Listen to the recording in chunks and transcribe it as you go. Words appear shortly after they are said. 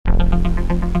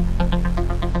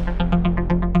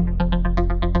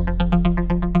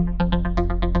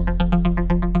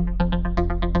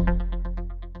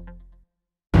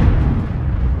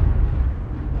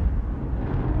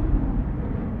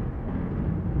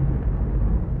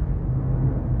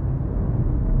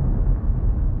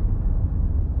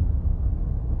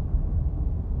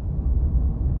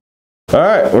All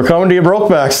right, we're coming to you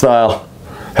Brokeback style.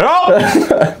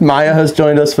 Help! Maya has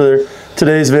joined us for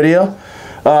today's video.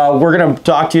 We're going to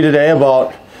talk to you today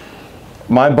about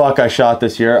my buck I shot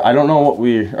this year. I don't know what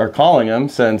we are calling him,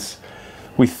 since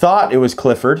we thought it was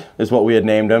Clifford is what we had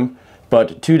named him.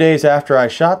 But 2 days after I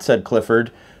shot said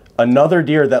Clifford, another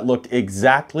deer that looked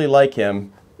exactly like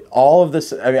him, all of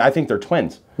this, I mean, I think they're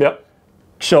twins. Yep.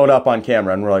 Showed up on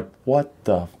camera and we're like, what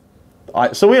the?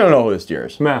 So we don't know who this deer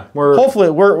is. Man, hopefully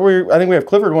I think we have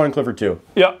Clifford 1 and Clifford 2.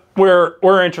 Yeah,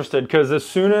 we're interested, because as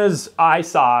soon as I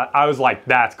saw it, I was like,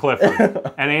 that's Clifford.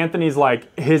 And Anthony's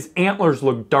like, his antlers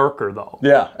look darker though.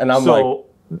 Yeah, and I'm like,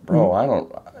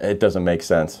 bro, it doesn't make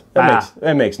sense.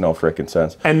 It makes no freaking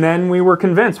sense. And then we were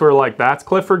convinced. We were like, that's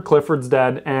Clifford. Clifford's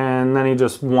dead. And then he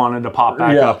just wanted to pop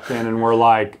back up in, and we're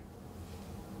like,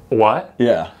 what?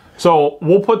 Yeah. So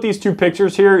we'll put these two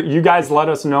pictures here. You guys let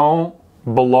us know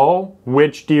below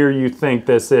which deer you think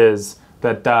this is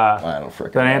that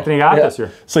Anthony got this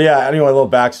year. So yeah, anyway, a little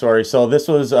backstory. So this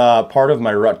was part of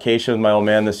my rutcation with my old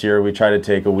man this year. We tried to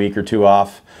take a week or two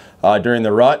off during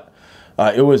the rut.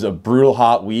 It was a brutal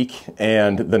hot week,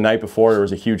 and the night before there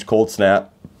was a huge cold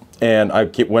snap, and I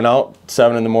went out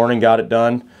 7 in the morning, got it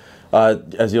done.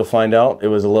 As you'll find out, it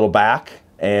was a little back,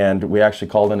 and we actually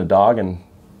called in a dog, and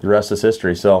the rest is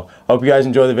history. So I hope you guys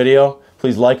enjoy the video.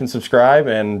 Please like and subscribe,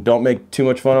 and don't make too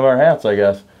much fun of our hats, I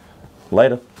guess.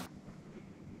 Later.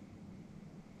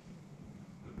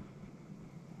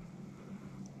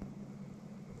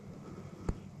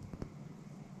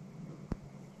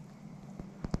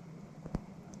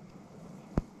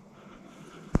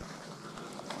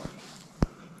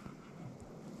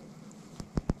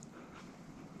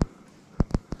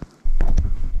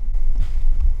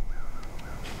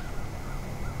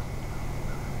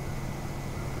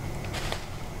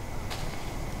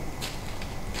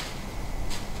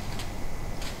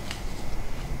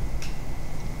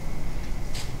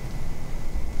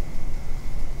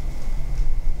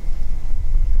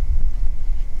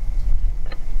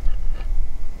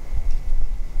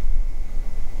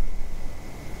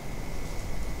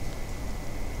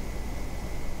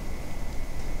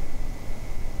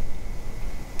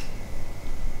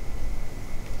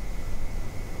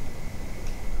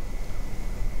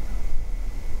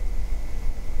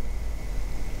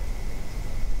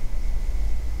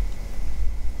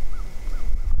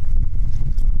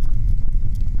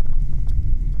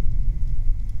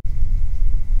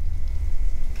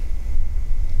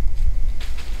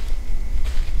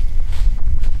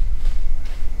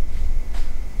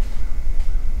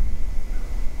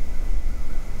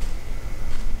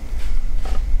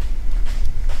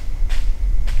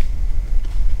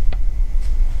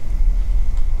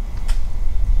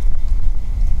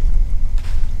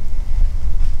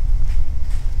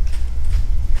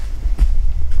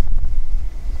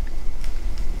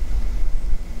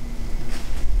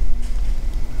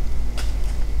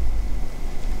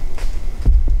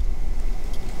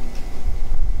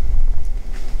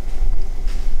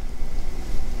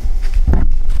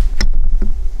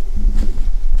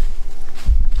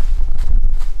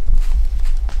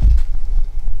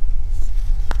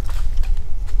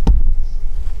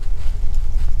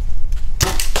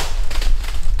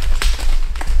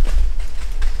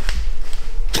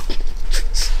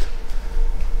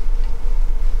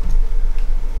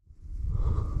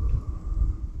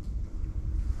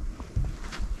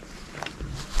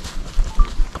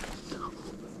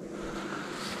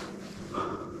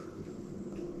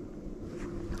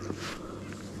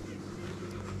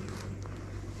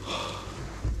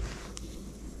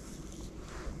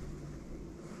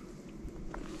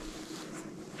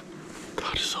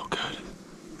 God is so good.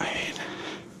 I mean,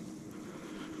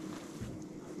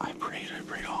 I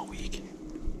prayed all week.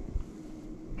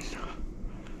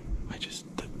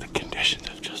 The conditions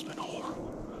have just been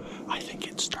horrible. I think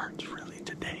it starts really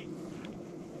today.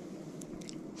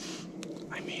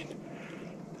 I mean,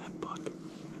 that buck,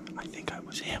 I think I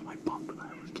was him. I bumped when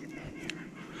I was getting in here.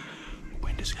 The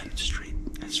wind is headed straight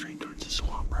towards the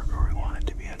swamp, right where we want it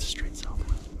to be, at the straight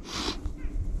southwest.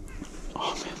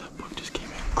 Oh man, that buck just came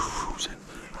in cruising.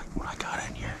 Like when I got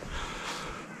in here,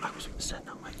 I was setting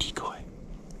up my decoy,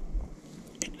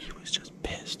 and he was just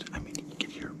pissed. I mean, you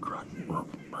could hear him grunt,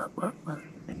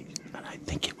 and I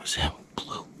think it was him who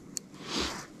blew.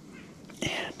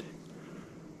 And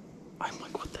I'm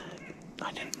like, what the heck?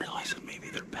 I didn't realize that maybe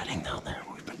they're bedding down there.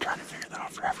 We've been trying to figure that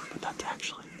out forever, but that's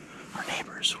actually our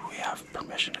neighbors who we have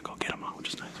permission to go get them out, which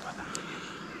is nice.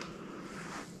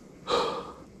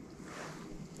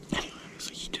 Anyway,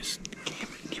 so he just came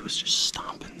and he was just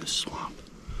stomping the swamp,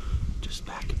 just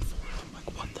back and forth. I'm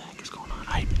like, what the heck is going on?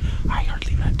 I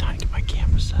hardly even had time to get my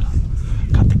camera set up.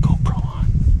 Got the GoPro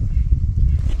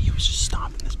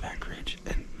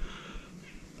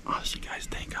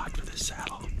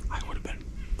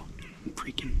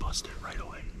busted right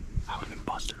away. I would have been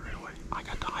busted right away. I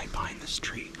got to hide behind this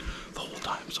tree the whole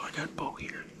time, so I got a bow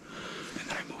here, and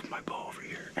then I moved my bow over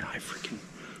here, and I freaking,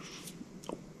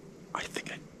 I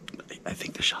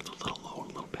think the shot's a little low, a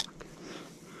little back,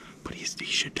 but he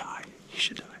should die. He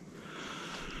should die.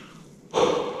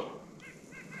 I'm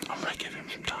gonna give him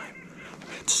some time. I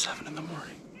mean, it's 7 in the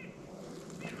morning.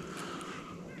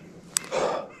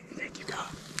 Thank you, God.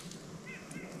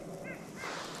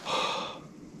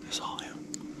 It's all him.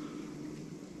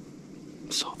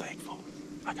 I'm so thankful.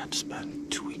 I got to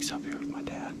spend 2 weeks up here with my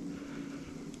dad,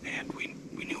 and we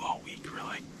knew all week. We're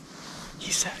like,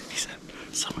 he said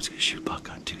someone's gonna shoot buck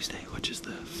on Tuesday, which is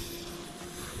the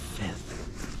 5th,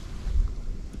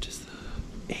 which is the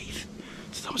 8th.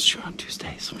 So someone's shooting on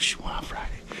Tuesday, someone's shooting on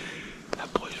Friday.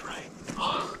 That boy's right.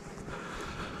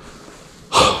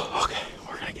 Okay,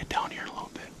 we're gonna get down here a little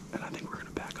bit, and I think we're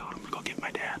gonna back out. I'm gonna go get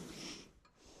my dad.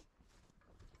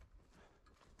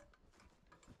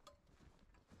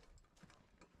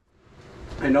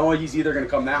 I know he's either gonna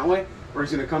come that way or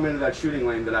he's gonna come into that shooting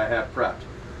lane that I have prepped.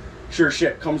 Sure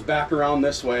shit, comes back around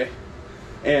this way,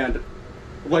 and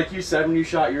like you said when you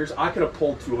shot yours, I could have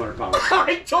pulled 200 pounds.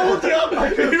 I told you!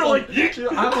 You're like,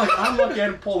 I'm looking at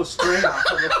him pull the string off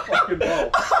of the fucking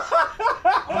bow.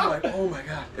 I'm like, oh my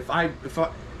God.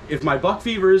 If my buck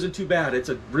fever isn't too bad, it's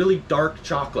a really dark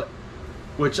chocolate,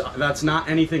 which that's not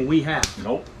anything we have.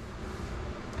 Nope.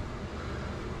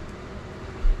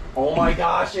 Oh my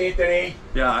gosh, Anthony.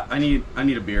 Yeah, I need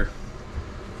a beer.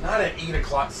 Not at 8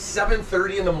 o'clock,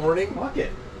 7:30 in the morning? Fuck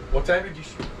it. What time did you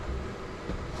shoot?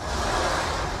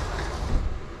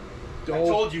 I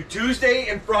told you, Tuesday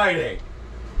and Friday.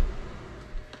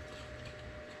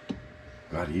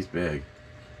 God, he's big.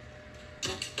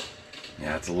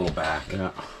 Yeah, it's a little back.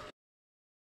 Yeah.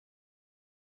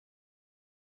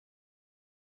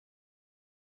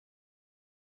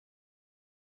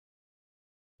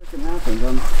 It happens.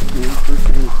 I'm first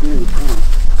time seeing it.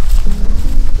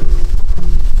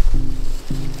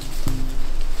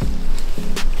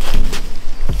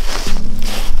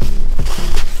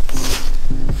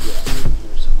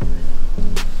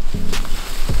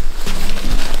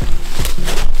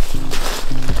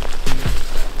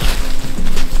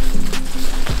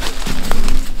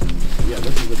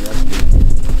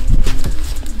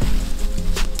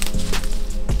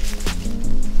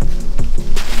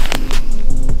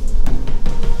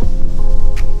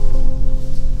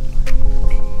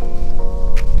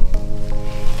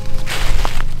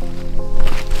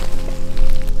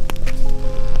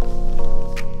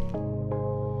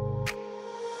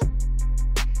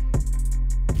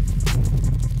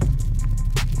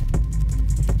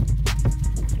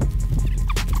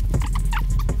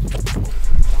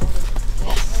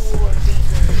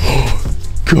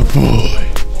 Good boy.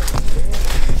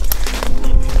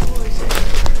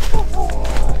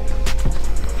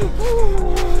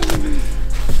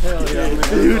 Hell yeah,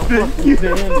 man. Dude, thank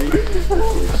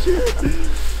you.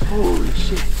 Holy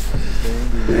shit.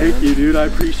 Thank you, dude. I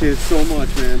appreciate it so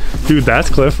much, man. Dude, that's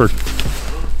Clifford.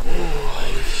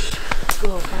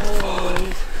 Good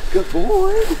boy. Good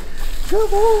boy. Good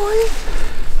boy.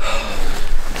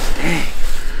 Dang.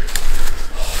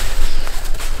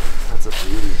 That's a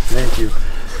beauty. Thank you.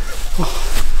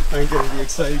 I'm gonna be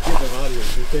excited getting them out of here,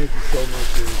 dude. Thank you so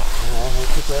much, dude. I'll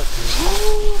put that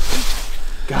too.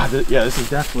 God, yeah, this is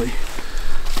definitely.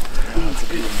 That's a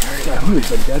beauty. God,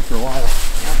 he's been dead for a while.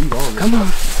 Yeah, come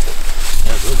on.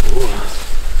 Good boy.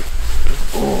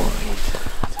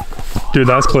 Dude,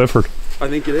 that's Clifford. I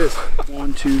think it is.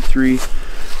 1, 2, 3,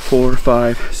 4,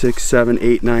 5, 6, 7,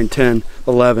 8, 9, 10,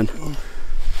 11.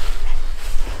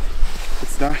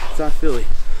 It's not Philly.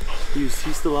 He's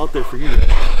still out there for you.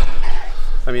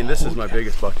 I mean, this is my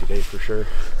biggest buck to date for sure.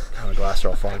 God, my glasses are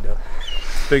all fogged up.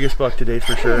 Biggest buck to date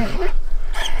for sure.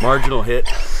 Marginal hit.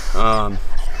 I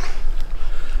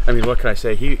mean, what can I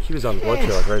say? He was on the blood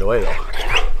trail right away though.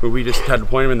 But we just had to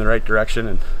point him in the right direction,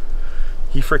 and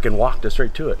he freaking walked us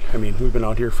right to it. I mean, we've been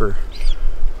out here to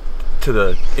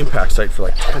the impact site for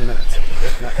like 10 minutes.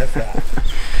 If that.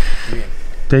 I mean,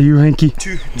 There you, Hanky.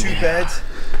 two beds.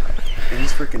 And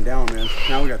he's freaking down, man.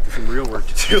 Now we got some real work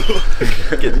to do.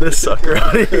 Getting this sucker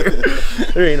out of here.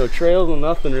 There ain't no trails, no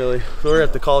nothing really. So we're gonna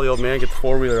have to call the old man, get the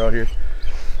 4-wheeler out here.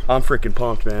 I'm freaking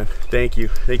pumped, man. Thank you.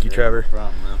 Thank you, Trevor. No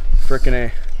problem, man. Freaking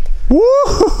A.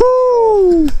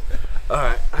 Woohoo!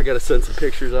 Alright, I gotta send some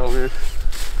pictures out, man.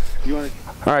 You wanna...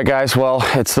 All right, guys. Well,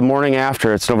 it's the morning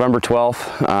after. It's November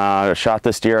 12th. I shot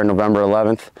this deer on November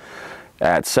 11th.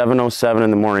 At 7:07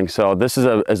 in the morning. So this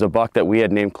is a buck that we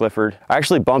had named Clifford. I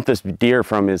actually bumped this deer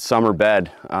from his summer bed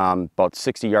about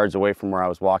 60 yards away from where I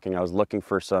was walking. I was looking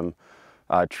for some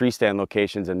tree stand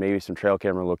locations and maybe some trail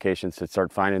camera locations to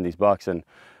start finding these bucks. And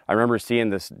I remember seeing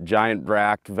this giant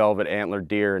racked velvet antler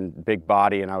deer and big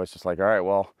body, and I was just like, all right,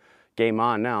 well, game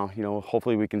on now. You know,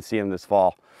 hopefully we can see him this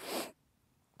fall.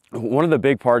 One of the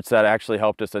big parts that actually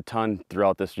helped us a ton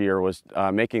throughout this year was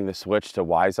making the switch to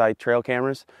Wi-Fi trail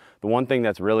cameras. The one thing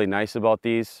that's really nice about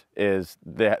these is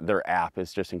that their app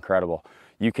is just incredible.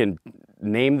 You can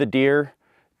name the deer,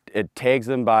 it tags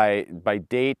them by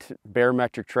date,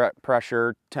 barometric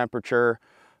pressure, temperature,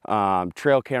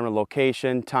 trail camera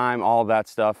location, time, all of that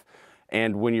stuff.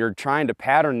 And when you're trying to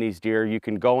pattern these deer, you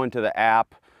can go into the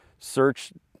app,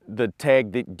 search the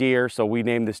tagged deer. So we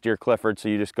named this deer Clifford. So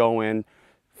you just go in,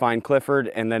 find Clifford,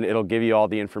 and then it'll give you all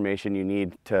the information you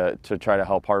need to try to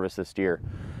help harvest this deer.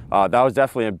 That was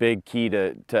definitely a big key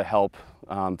to help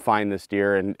find this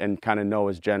deer and kind of know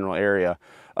his general area.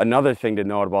 Another thing to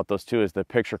note about those two is the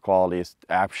picture quality is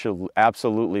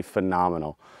absolutely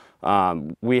phenomenal.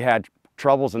 We had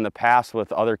troubles in the past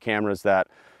with other cameras that,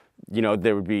 you know,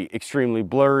 they would be extremely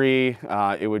blurry.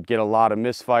 It would get a lot of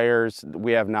misfires.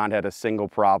 We have not had a single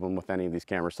problem with any of these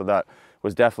cameras. So that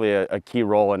was definitely a key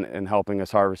role in helping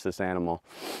us harvest this animal.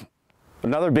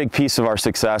 Another big piece of our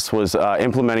success was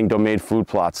implementing domain food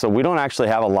plots. So we don't actually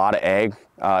have a lot of ag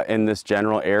in this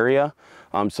general area.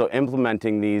 So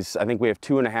implementing these, I think we have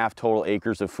 2.5 total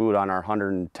acres of food on our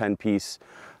 110 piece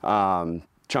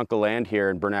chunk of land here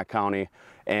in Burnett County.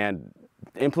 And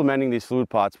implementing these food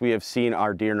plots, we have seen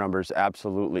our deer numbers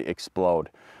absolutely explode.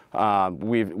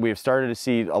 We've started to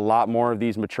see a lot more of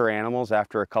these mature animals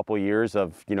after a couple years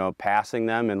of, you know, passing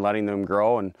them and letting them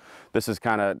grow, and this is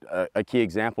kind of a key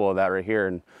example of that right here.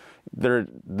 And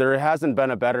there hasn't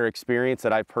been a better experience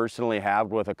that I personally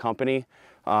have with a company.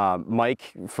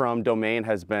 Mike from Domain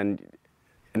has been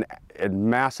a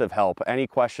massive help. Any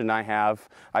question I have,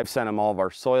 I've sent him all of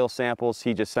our soil samples.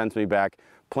 He just sends me back,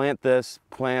 plant this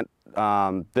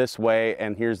way,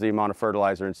 and here's the amount of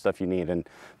fertilizer and stuff you need. And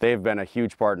they've been a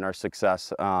huge part in our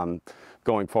success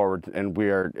going forward, and we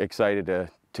are excited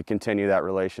to continue that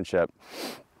relationship.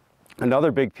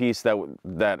 Another big piece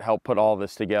that helped put all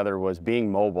this together was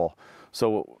being mobile.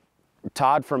 So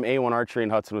Todd from A1 Archery in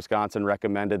Hudson, Wisconsin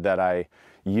recommended that I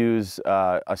use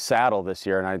a saddle this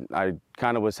year, and I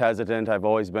kind of was hesitant. I've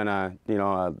always been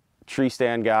a tree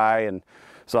stand guy, and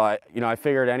so I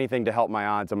figured anything to help my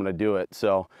odds, I'm going to do it.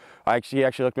 So he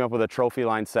actually hooked me up with a trophy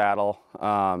line saddle,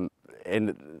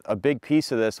 and a big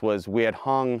piece of this was we had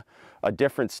hung a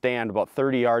different stand about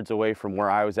 30 yards away from where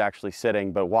I was actually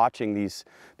sitting, but watching these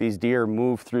deer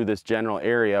move through this general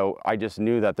area, I just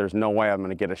knew that there's no way I'm going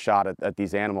to get a shot at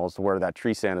these animals where that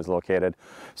tree stand is located.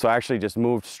 So I actually just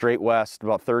moved straight west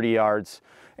about 30 yards,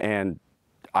 and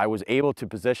I was able to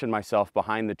position myself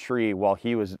behind the tree while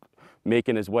he was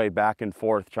making his way back and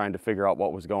forth trying to figure out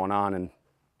what was going on. And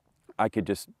I could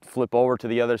just flip over to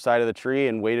the other side of the tree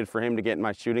and waited for him to get in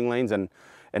my shooting lanes and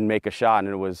make a shot.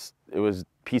 And it was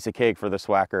piece of cake for the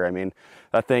swacker. I mean,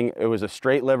 that thing, it was a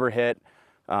straight liver hit,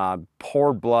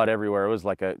 poured blood everywhere.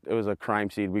 It was a crime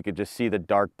scene. We could just see the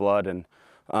dark blood, and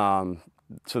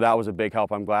so that was a big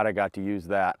help. I'm glad I got to use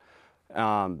that.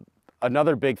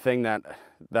 Another big thing that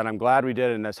I'm glad we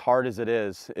did, and as hard as it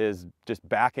is just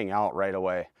backing out right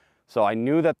away. So I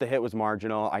knew that the hit was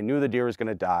marginal. I knew the deer was going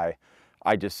to die.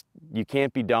 You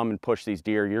can't be dumb and push these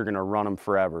deer. You're going to run them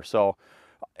forever. So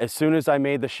as soon as I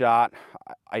made the shot,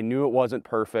 I knew it wasn't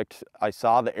perfect. I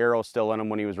saw the arrow still in him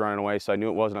when he was running away, so I knew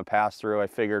it wasn't a pass through. I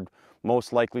figured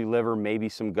most likely liver, maybe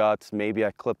some guts, maybe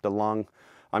I clipped a lung.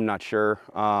 I'm not sure.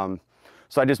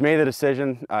 So I just made the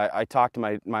decision. I talked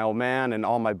to my old man and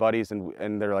all my buddies,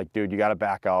 and they're like, dude, you got to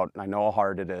back out. And I know how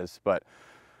hard it is, but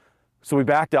so we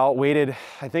backed out, waited,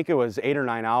 I think it was 8 or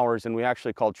 9 hours, and we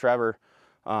actually called Trevor.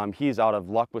 He's out of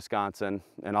Luck, Wisconsin,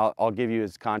 and I'll give you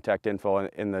his contact info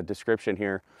in the description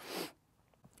here.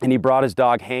 And he brought his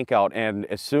dog Hank out, and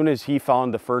as soon as he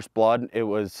found the first blood, it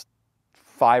was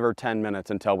 5 or 10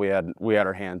 minutes until we had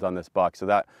our hands on this buck. So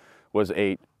that was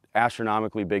a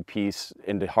astronomically big piece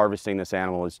into harvesting this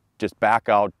animal, is just back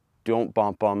out, don't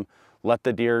bump them, let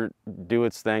the deer do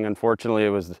its thing. Unfortunately, it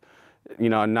was,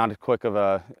 not as quick of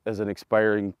an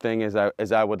expiring thing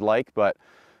as I would like, but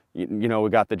we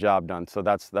got the job done. So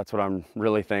that's what I'm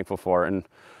really thankful for. And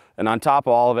on top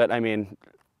of all of it, I mean,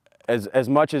 as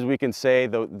much as we can say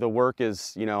the work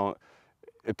is,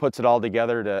 it puts it all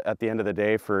together at the end of the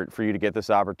day for you to get this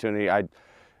opportunity.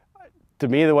 To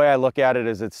me, the way I look at it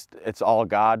is it's all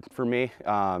God for me.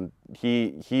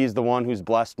 He's the one who's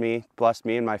blessed me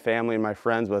and my family and my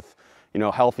friends with,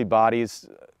 healthy bodies,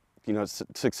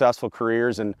 successful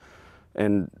careers, and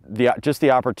just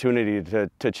the opportunity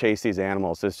to chase these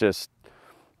animals.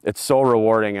 it's so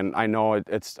rewarding, and I know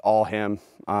it's all him.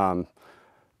 I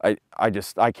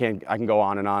can go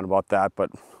on and on about that, but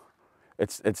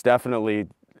it's definitely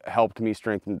helped me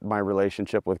strengthen my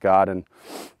relationship with God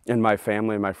and my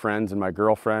family, my friends, and my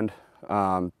girlfriend.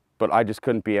 But I just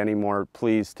couldn't be any more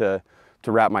pleased to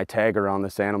wrap my tag around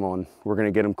this animal, and we're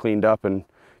gonna get him cleaned up and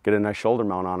get a nice shoulder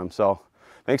mount on him. So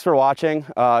thanks for watching.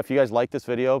 If you guys like this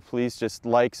video, please just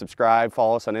like, subscribe,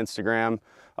 follow us on Instagram,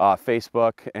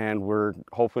 Facebook, and we're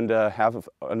hoping to have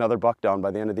another buck down by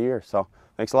the end of the year. So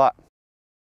thanks a lot.